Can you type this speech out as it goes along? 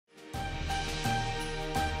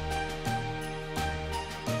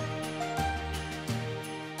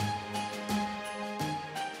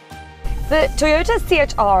The Toyota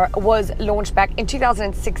CHR was launched back in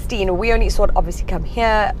 2016. We only saw it obviously come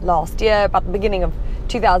here last year, about the beginning of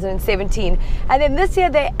 2017. And then this year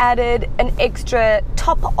they added an extra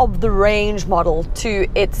top of the range model to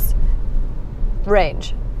its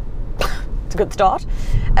range. It's a good start.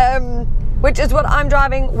 Which is what I'm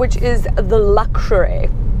driving, which is the luxury.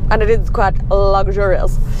 And it is quite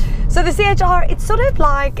luxurious. So the CHR, it's sort of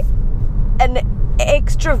like an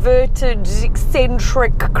extroverted,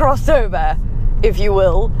 eccentric crossover, if you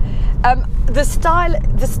will. The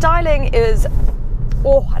styling is,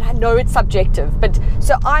 and I know it's subjective, but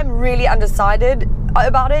so I'm really undecided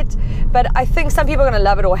about it, but I think some people are going to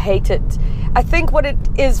love it or hate it. I think what it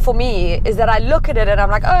is for me is that I look at it and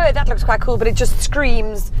I'm like, oh, that looks quite cool, but it just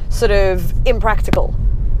screams sort of impractical,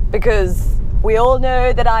 because we all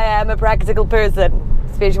know that I am a practical person,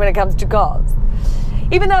 especially when it comes to cars.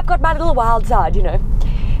 Even though I've got my little wild side, you know.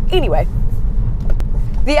 Anyway,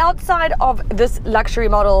 the outside of this luxury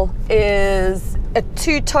model is a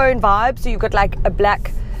two-tone vibe. So you've got like a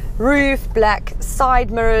black roof, black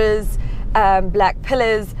side mirrors, black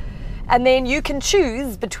pillars, and then you can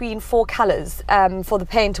choose between 4 colors for the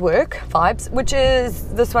paintwork vibes, which is,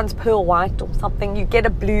 this one's pearl white or something. You get a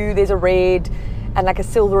blue, there's a red, and like a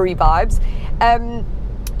silvery vibes.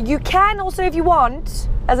 You can also, if you want,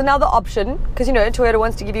 as another option, because you know Toyota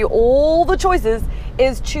wants to give you all the choices,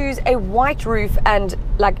 is choose a white roof and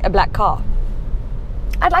like a black car.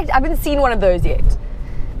 I haven't seen one of those yet.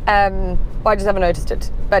 Well, I just haven't noticed it,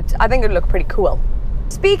 but I think it would look pretty cool.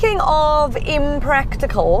 Speaking of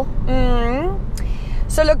impractical,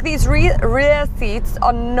 so look, these rear seats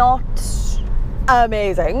are not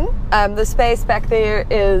amazing. The space back there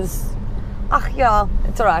is, yeah,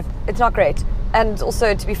 it's all right. It's not great. And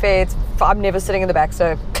also, to be fair, I'm never sitting in the back,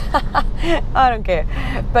 so I don't care.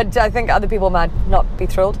 But I think other people might not be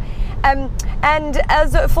thrilled. And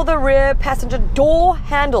as for the rear passenger door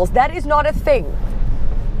handles, that is not a thing.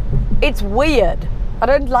 It's weird. I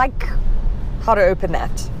don't like how to open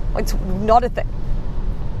that. It's not a thing.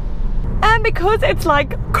 And because it's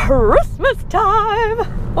like Christmas time,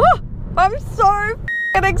 I'm so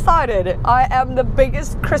excited. I am the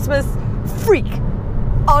biggest Christmas freak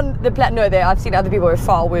on the planet. No, there, I've seen other people who are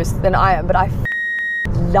far worse than I am, but I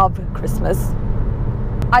love Christmas.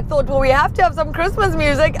 I thought, well, we have to have some Christmas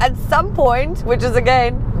music at some point, which is,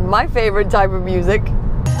 again, my favorite type of music.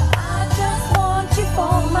 I just want you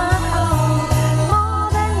for my own,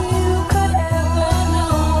 more than you could ever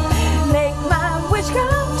know. Make my wish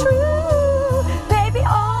come true, baby,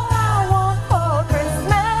 all I want for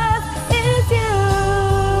Christmas is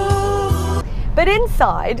you. But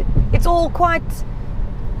inside, it's all quite,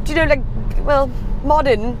 you know, like, well,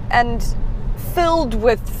 modern and filled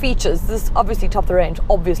with features. This is obviously top of the range,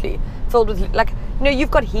 obviously. Filled with, like, you know,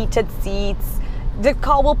 you've got heated seats. The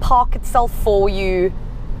car will park itself for you.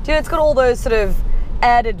 You know, it's got all those sort of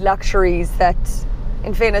added luxuries that,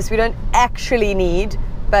 in fairness, we don't actually need,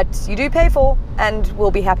 but you do pay for and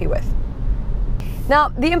will be happy with. Now,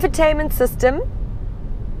 the infotainment system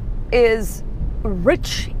is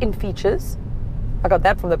rich in features. I got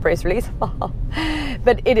that from the press release.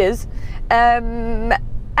 But it is.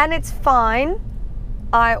 And it's fine.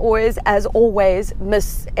 I always, as always,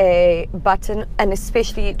 miss a button, and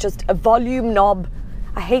especially just a volume knob.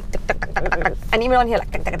 I hate and even on here,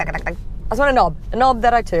 like, I just want a knob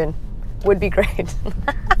that I turn would be great.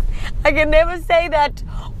 I can never say that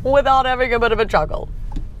without having a bit of a chuckle.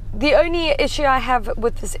 The only issue I have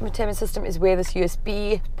with this infotainment system is where this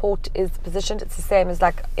USB port is positioned. It's the same as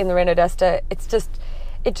like in the Renault Duster. It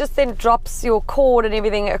just then drops your cord and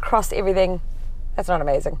everything across everything. That's not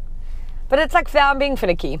amazing. But it's like I'm being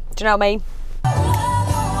finicky. Do you know what I mean?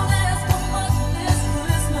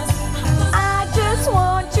 I just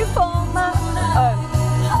want you for my own.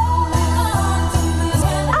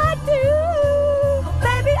 I do.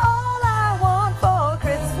 Baby, all I want for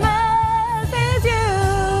Christmas is you.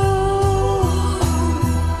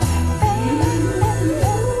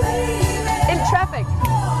 In traffic.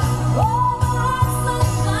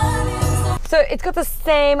 So it's got the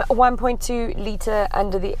same 1.2 litre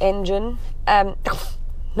under the engine.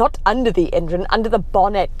 Not under the engine, under the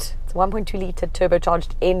bonnet. It's a 1.2 litre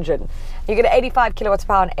turbocharged engine. You get 85 kilowatts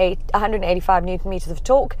per hour and 185 newton meters of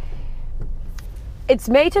torque. It's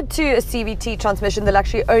mated to a CVT transmission. The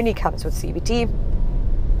luxury only comes with CVT.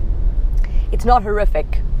 It's not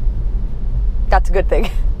horrific. That's a good thing.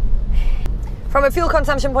 From a fuel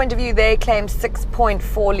consumption point of view, they claim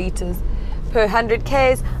 6.4 litres per 100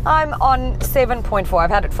 Ks. I'm on 7.4. I've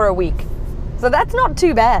had it for a week. So that's not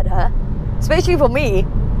too bad, huh? Especially for me.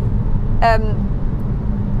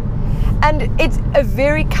 And it's a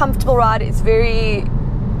very comfortable ride. It's very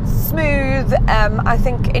smooth. I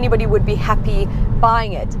think anybody would be happy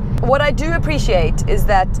buying it. What I do appreciate is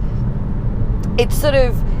that it's sort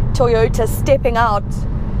of Toyota stepping out,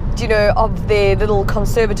 you know, of their little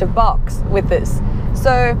conservative box with this.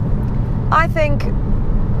 So I think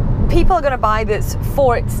people are going to buy this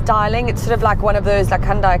for its styling. It's sort of like one of those like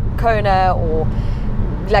Hyundai Kona or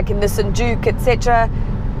like a Nissan Juke, etc.,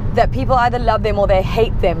 that people either love them or they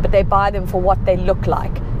hate them, but they buy them for what they look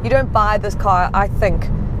like. You don't buy this car, I think,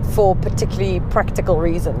 for particularly practical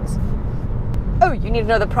reasons. Oh, you need to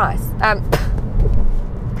know the price.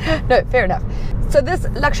 No, fair enough. So this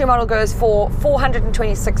luxury model goes for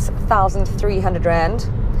 426,300 Rand,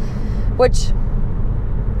 which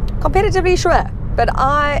competitively sure, but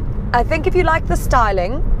I think if you like the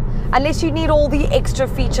styling, unless you need all the extra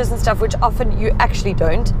features and stuff, which often you actually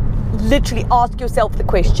don't, literally ask yourself the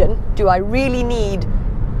question, do I really need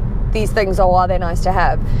these things, or are they nice to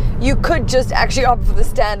have? You could just actually opt for the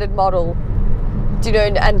standard model, you know,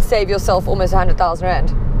 and save yourself almost 100,000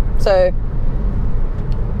 Rand. So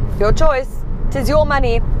your choice. 'Tis your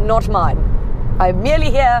money, not mine. I'm merely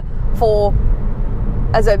here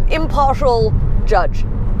as an impartial judge.